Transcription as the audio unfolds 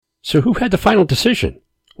So who had the final decision?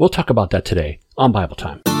 We'll talk about that today on Bible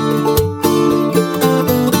Time.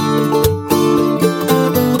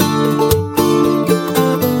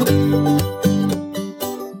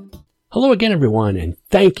 Hello again, everyone, and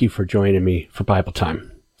thank you for joining me for Bible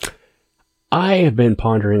Time. I have been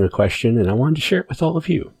pondering a question, and I wanted to share it with all of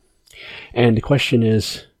you. And the question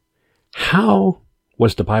is, how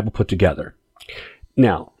was the Bible put together?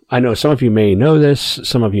 Now, I know some of you may know this.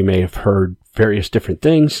 Some of you may have heard various different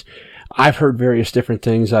things. I've heard various different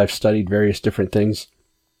things. I've studied various different things.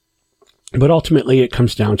 But ultimately, it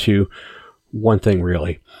comes down to one thing,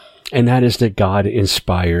 really, and that is that God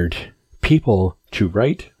inspired people to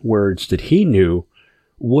write words that he knew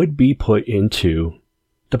would be put into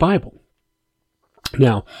the Bible.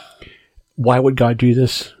 Now, why would God do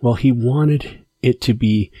this? Well, he wanted it to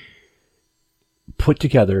be put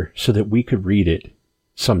together so that we could read it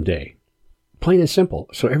someday. Plain and simple.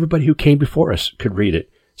 So everybody who came before us could read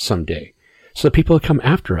it someday. So the people who come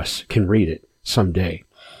after us can read it someday.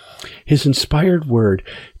 His inspired word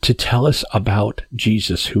to tell us about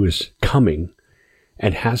Jesus, who is coming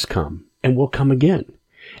and has come and will come again.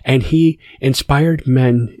 And he inspired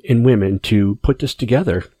men and women to put this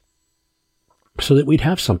together so that we'd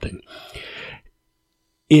have something.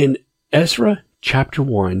 In Ezra chapter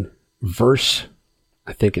 1, verse,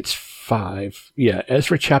 I think it's 5. Yeah,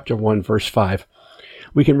 Ezra chapter 1, verse 5.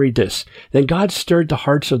 We can read this. Then God stirred the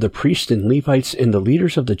hearts of the priests and Levites and the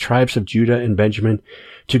leaders of the tribes of Judah and Benjamin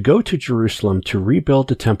to go to Jerusalem to rebuild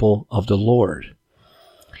the temple of the Lord.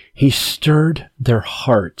 He stirred their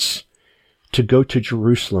hearts to go to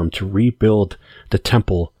Jerusalem to rebuild the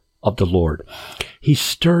temple of the Lord. He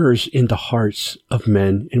stirs in the hearts of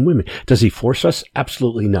men and women. Does he force us?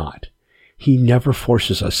 Absolutely not. He never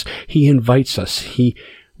forces us. He invites us. He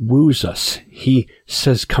woos us. He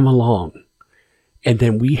says, come along. And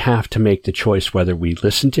then we have to make the choice whether we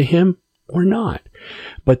listen to him or not.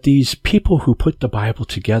 But these people who put the Bible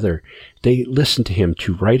together, they listen to him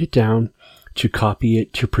to write it down, to copy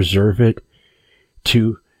it, to preserve it,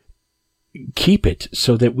 to keep it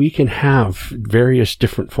so that we can have various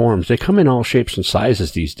different forms. They come in all shapes and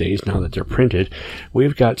sizes these days now that they're printed.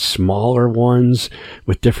 We've got smaller ones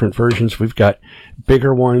with different versions. We've got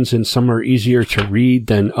bigger ones, and some are easier to read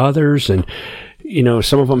than others. And, you know,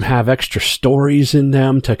 some of them have extra stories in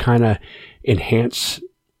them to kind of enhance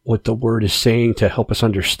what the word is saying to help us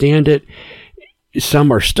understand it.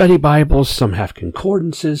 Some are study Bibles. Some have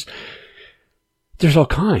concordances. There's all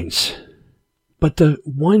kinds. But the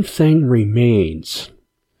one thing remains,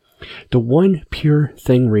 the one pure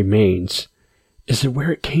thing remains, is that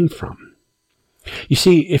where it came from. You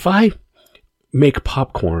see, if I make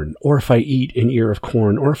popcorn, or if I eat an ear of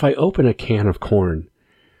corn, or if I open a can of corn,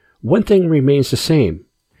 one thing remains the same.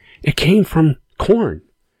 It came from corn,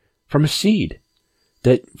 from a seed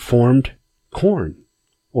that formed corn,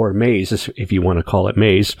 or maize, if you want to call it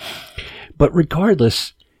maize. But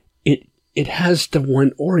regardless, it has the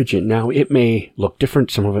one origin. Now, it may look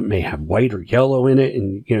different. Some of it may have white or yellow in it,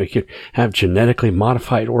 and, you know, you could have genetically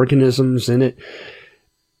modified organisms in it.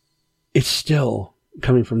 It's still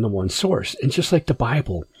coming from the one source. And just like the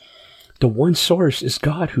Bible, the one source is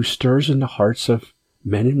God, who stirs in the hearts of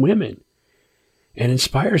men and women and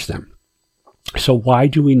inspires them. So why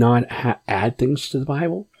do we not add things to the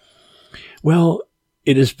Bible? Well,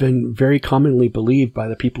 it has been very commonly believed by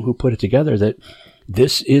the people who put it together that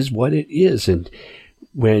this is what it is. And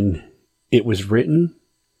when it was written,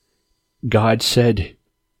 God said,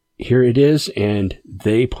 here it is, and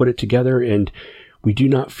they put it together, and we do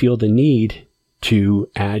not feel the need to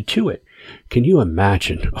add to it. Can you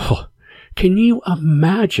imagine? Can you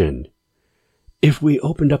imagine if we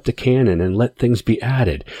opened up the canon and let things be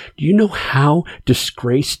added? Do you know how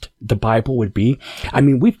disgraced the Bible would be? I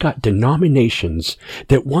mean, we've got denominations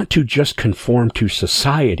that want to just conform to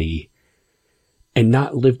society and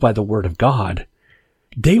not live by the word of God.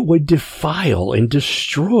 They would defile and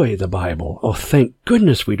destroy the Bible. Oh, thank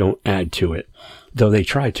goodness we don't add to it, though they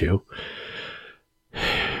try to.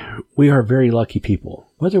 We are very lucky people,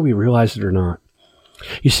 whether we realize it or not.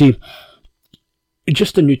 You see,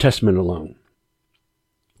 just the New Testament alone,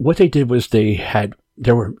 what they did was there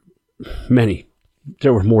were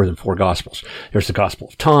more than 4 Gospels. There's the Gospel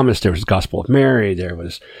of Thomas, there was the Gospel of Mary, there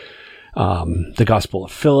was the Gospel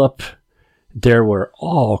of Philip. There were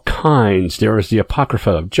all kinds. There was the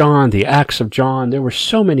Apocrypha of John, the Acts of John. There were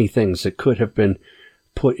so many things that could have been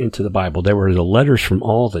put into the Bible. There were the letters from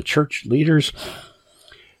all the church leaders.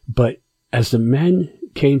 But as the men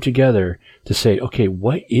came together to say, okay,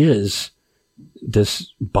 what is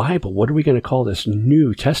this Bible? What are we going to call this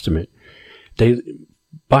New Testament? They,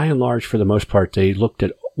 by and large, for the most part, they looked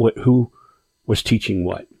at who was teaching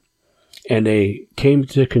what. And they came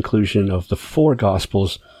to the conclusion of the 4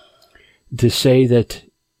 Gospels to say that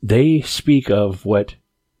they speak of what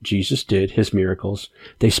Jesus did, his miracles.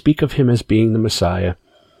 They speak of him as being the Messiah.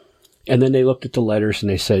 And then they looked at the letters and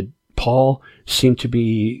they said, Paul seemed to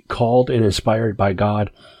be called and inspired by God.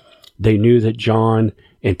 They knew that John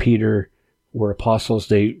and Peter were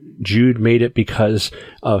apostles. Jude made it because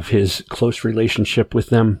of his close relationship with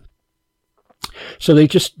them. So they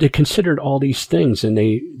considered all these things and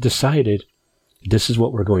they decided this is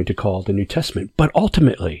what we're going to call the New Testament. But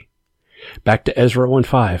ultimately, back to Ezra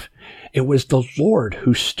 1:5, it was the Lord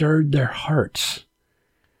who stirred their hearts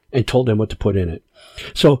and told them what to put in it.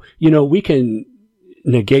 So, we can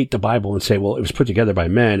negate the Bible and say, well, it was put together by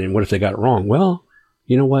men, and what if they got it wrong? Well,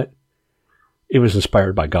 you know what? It was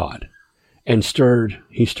inspired by God, and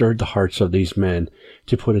he stirred the hearts of these men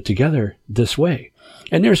to put it together this way.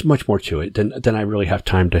 And there's much more to it than I really have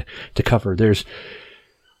time to cover. There's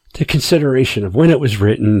the consideration of when it was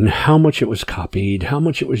written, how much it was copied, how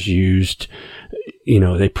much it was used.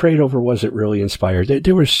 They prayed over, was it really inspired?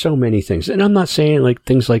 There were so many things. And I'm not saying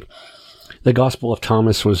things like the Gospel of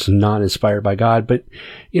Thomas was not inspired by God, but,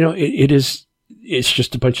 it's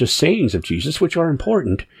just a bunch of sayings of Jesus, which are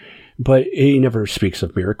important, but he never speaks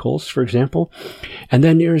of miracles, for example. And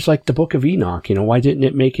then there's the book of Enoch. Why didn't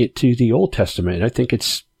it make it to the Old Testament? I think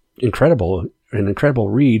it's an incredible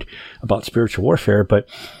read about spiritual warfare, but,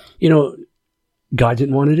 God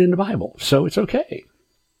didn't want it in the Bible, so it's okay.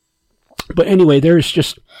 But anyway, there's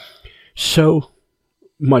just so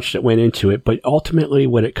much that went into it, but ultimately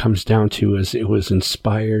what it comes down to is it was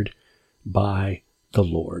inspired by the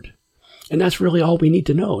Lord. And that's really all we need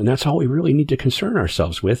to know. And that's all we really need to concern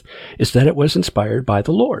ourselves with, is that it was inspired by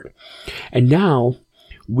the Lord. And now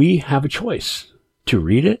we have a choice to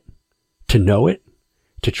read it, to know it,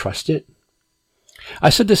 to trust it.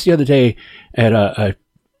 I said this the other day at a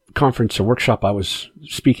conference, a workshop I was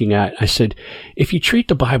speaking at. I said, if you treat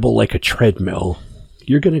the Bible like a treadmill,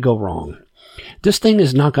 you're going to go wrong. This thing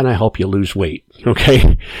is not going to help you lose weight,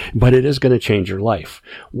 okay? But it is going to change your life.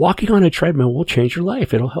 Walking on a treadmill will change your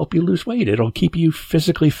life. It'll help you lose weight. It'll keep you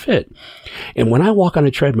physically fit. And when I walk on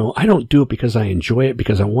a treadmill, I don't do it because I enjoy it,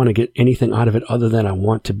 because I want to get anything out of it other than I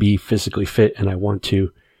want to be physically fit and I want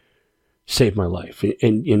to save my life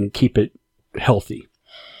and keep it healthy.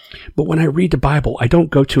 But when I read the Bible, I don't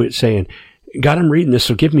go to it saying, God, I'm reading this,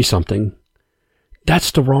 so give me something.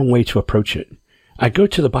 That's the wrong way to approach it. I go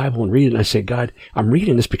to the Bible and read it and I say, God, I'm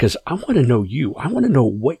reading this because I want to know you. I want to know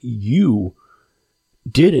what you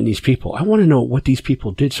did in these people. I want to know what these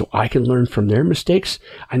people did so I can learn from their mistakes.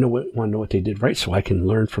 I want to know what they did right so I can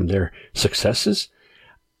learn from their successes.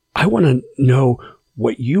 I want to know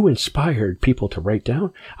what you inspired people to write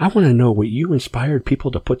down. I want to know what you inspired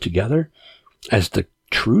people to put together as the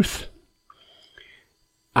truth.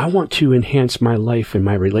 I want to enhance my life and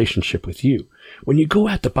my relationship with you. When you go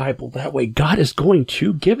at the Bible that way, God is going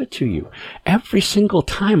to give it to you. Every single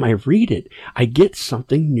time I read it, I get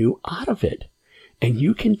something new out of it. And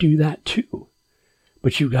you can do that too.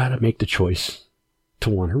 But you got to make the choice to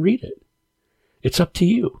want to read it. It's up to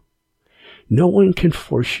you. No one can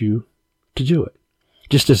force you to do it.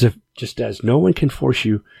 Just as no one can force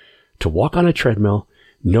you to walk on a treadmill,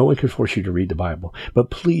 no one can force you to read the Bible.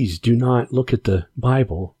 But please do not look at the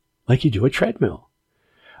Bible like you do a treadmill.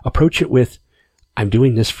 Approach it with, I'm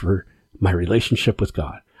doing this for my relationship with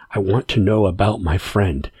God. I want to know about my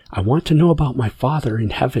friend. I want to know about my Father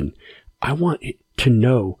in heaven. I want to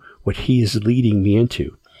know what he is leading me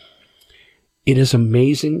into. It is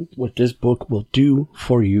amazing what this book will do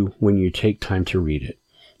for you when you take time to read it,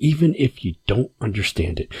 even if you don't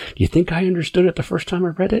understand it. Do you think I understood it the first time I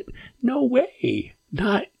read it? No way.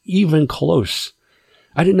 Not even close.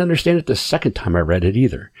 I didn't understand it the second time I read it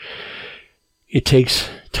either. It takes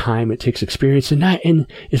time, it takes experience, and that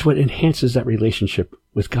is what enhances that relationship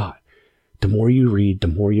with God. The more you read, the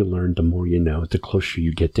more you learn, the more you know, the closer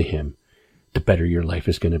you get to him, the better your life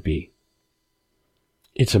is going to be.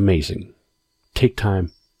 It's amazing. Take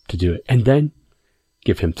time to do it, and then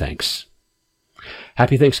give him thanks.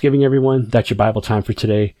 Happy Thanksgiving, everyone. That's your Bible time for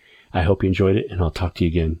today. I hope you enjoyed it, and I'll talk to you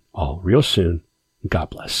again all real soon.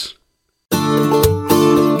 God bless.